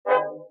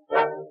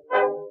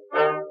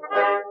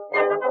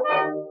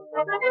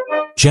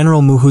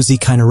General Muhoozi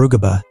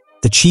Kainerugaba,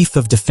 the Chief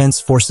of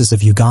Defense Forces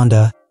of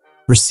Uganda,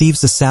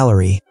 receives a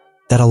salary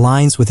that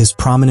aligns with his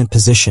prominent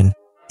position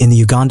in the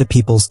Uganda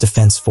People's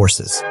Defense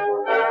Forces.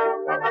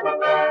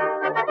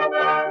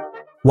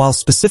 While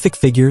specific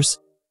figures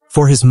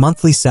for his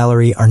monthly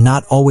salary are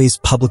not always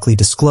publicly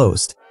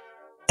disclosed,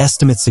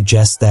 estimates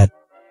suggest that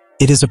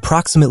it is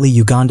approximately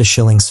Uganda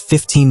shillings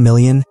 15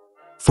 million,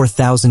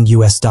 4,000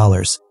 US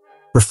dollars,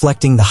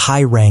 reflecting the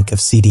high rank of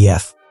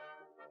CDF.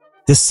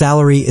 This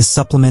salary is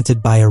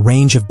supplemented by a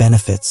range of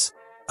benefits,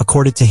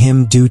 accorded to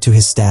him due to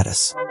his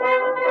status.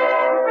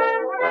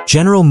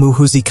 General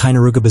Muhoozi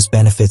Kainerugaba's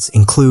benefits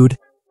include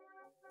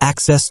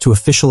access to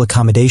official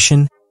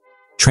accommodation,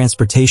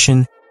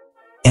 transportation,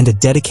 and a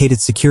dedicated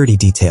security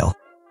detail,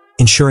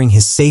 ensuring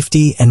his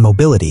safety and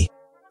mobility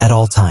at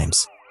all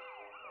times.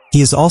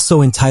 He is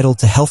also entitled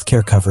to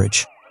healthcare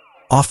coverage,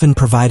 often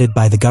provided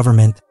by the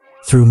government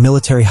through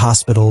military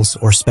hospitals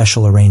or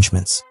special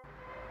arrangements.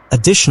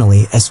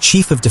 Additionally, as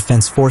Chief of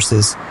Defense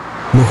Forces,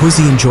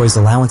 Muhoozi enjoys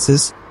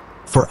allowances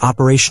for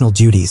operational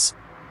duties,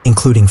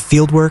 including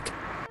fieldwork,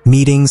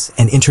 meetings,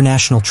 and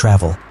international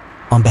travel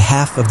on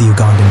behalf of the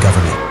Ugandan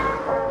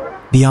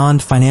government.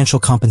 Beyond financial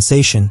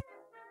compensation,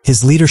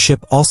 his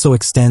leadership also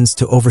extends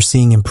to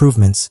overseeing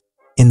improvements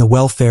in the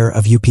welfare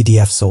of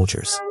UPDF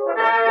soldiers.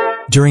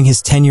 During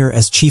his tenure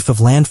as Chief of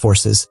Land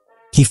Forces,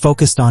 he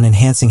focused on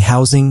enhancing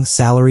housing,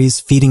 salaries,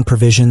 feeding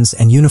provisions,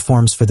 and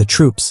uniforms for the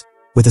troops,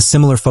 with a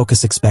similar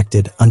focus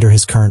expected under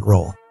his current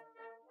role.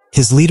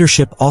 His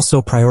leadership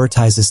also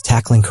prioritizes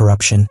tackling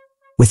corruption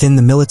within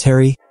the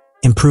military,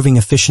 improving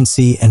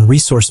efficiency and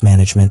resource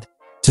management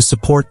to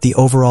support the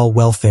overall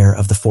welfare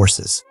of the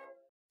forces.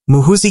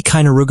 Muhoozi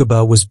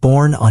Kainerugaba was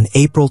born on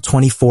April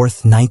 24,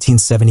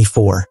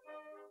 1974,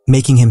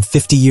 making him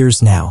 50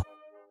 years now.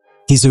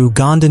 He's a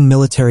Ugandan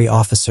military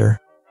officer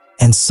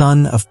and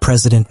son of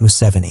President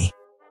Museveni.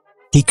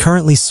 He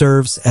currently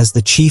serves as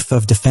the Chief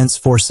of Defense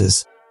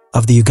Forces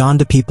of the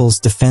Uganda People's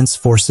Defense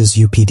Forces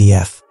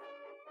UPDF.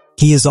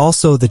 He is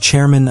also the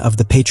chairman of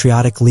the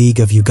Patriotic League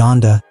of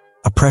Uganda,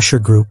 a pressure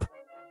group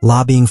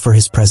lobbying for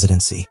his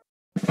presidency.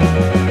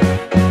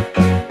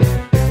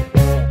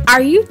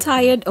 Are you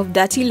tired of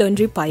dirty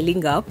laundry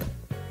piling up?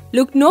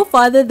 Look no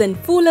further than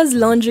Fuller's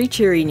Laundry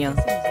Chirinya.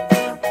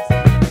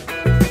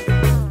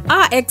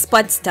 Our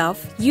expert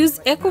staff use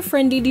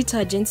eco-friendly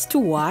detergents to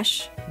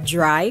wash,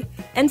 dry,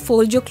 and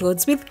fold your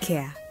clothes with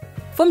care.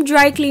 From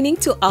dry cleaning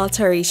to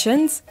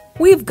alterations,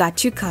 we've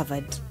got you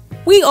covered.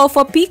 We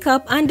offer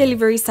pickup and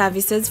delivery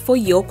services for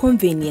your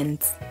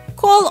convenience.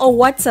 Call or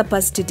WhatsApp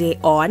us today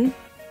on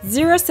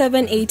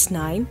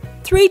 0789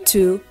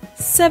 32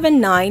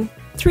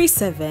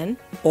 7937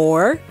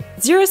 or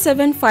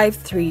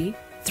 0753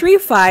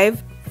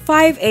 35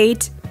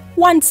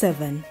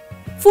 5817.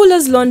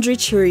 Fuller's Laundry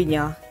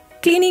Chirinya.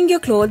 Cleaning your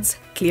clothes,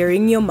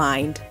 clearing your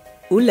mind.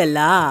 Ooh la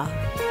la!